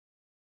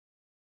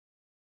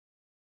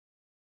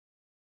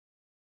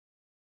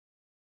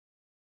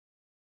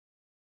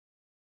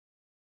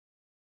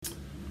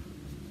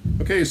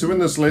Okay, so in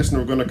this lesson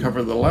we're going to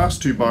cover the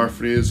last two bar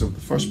phrase of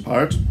the first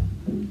part.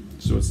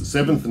 So it's the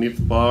 7th and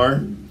 8th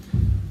bar.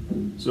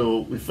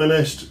 So we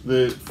finished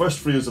the first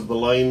phrase of the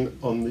line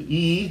on the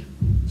E,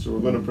 so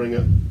we're going to bring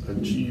a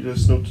G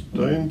wrist note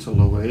down to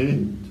low A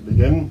to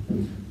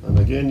begin. And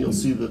again you'll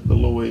see that the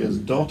low A is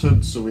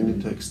dotted, so we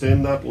need to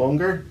extend that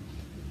longer.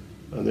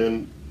 And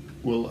then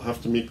we'll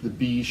have to make the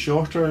B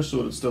shorter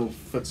so it still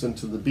fits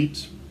into the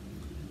beat.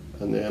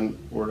 And then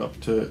we're up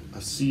to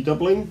a C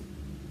doubling.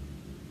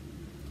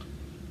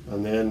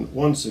 And then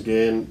once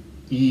again,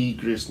 E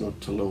grace note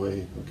to low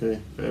A,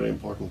 okay? Very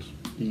important,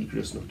 E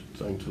grace note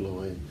down to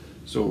low A.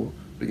 So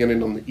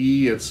beginning on the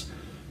E, it's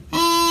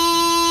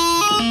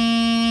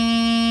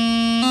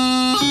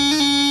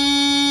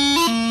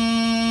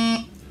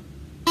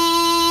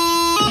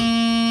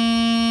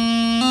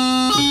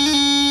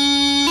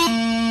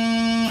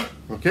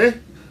okay?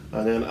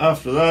 And then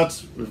after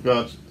that, we've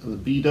got the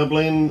B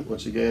doubling,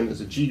 which again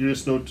is a G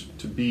grace note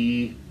to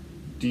B,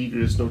 D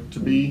grace note to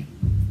B,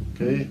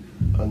 okay?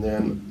 And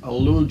then a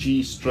low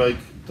G strike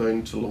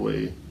down to low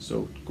A.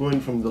 So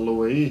going from the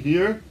low A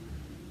here,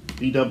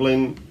 B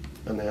doubling,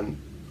 and then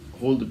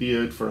hold the B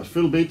out for a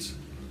full beat,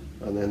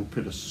 and then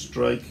put a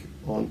strike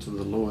onto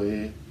the low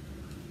A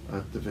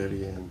at the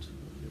very end.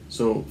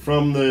 So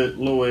from the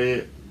low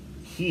A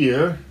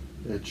here,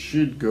 it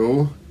should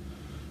go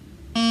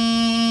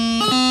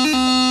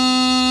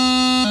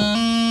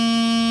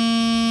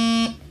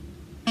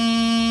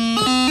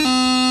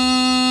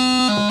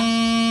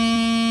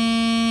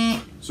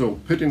so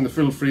putting the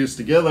full phrase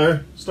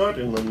together,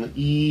 starting on the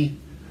E,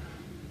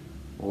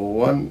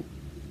 1,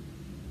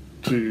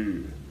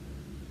 2.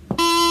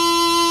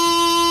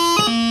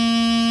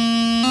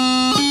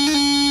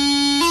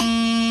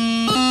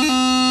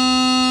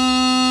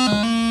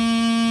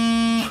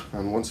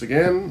 And once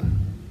again,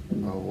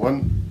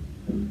 1,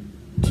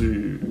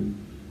 2.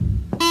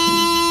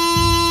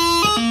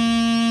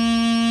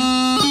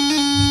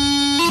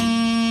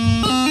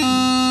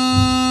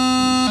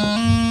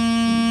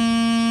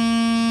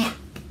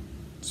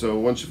 So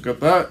once you've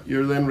got that,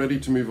 you're then ready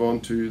to move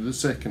on to the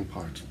second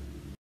part.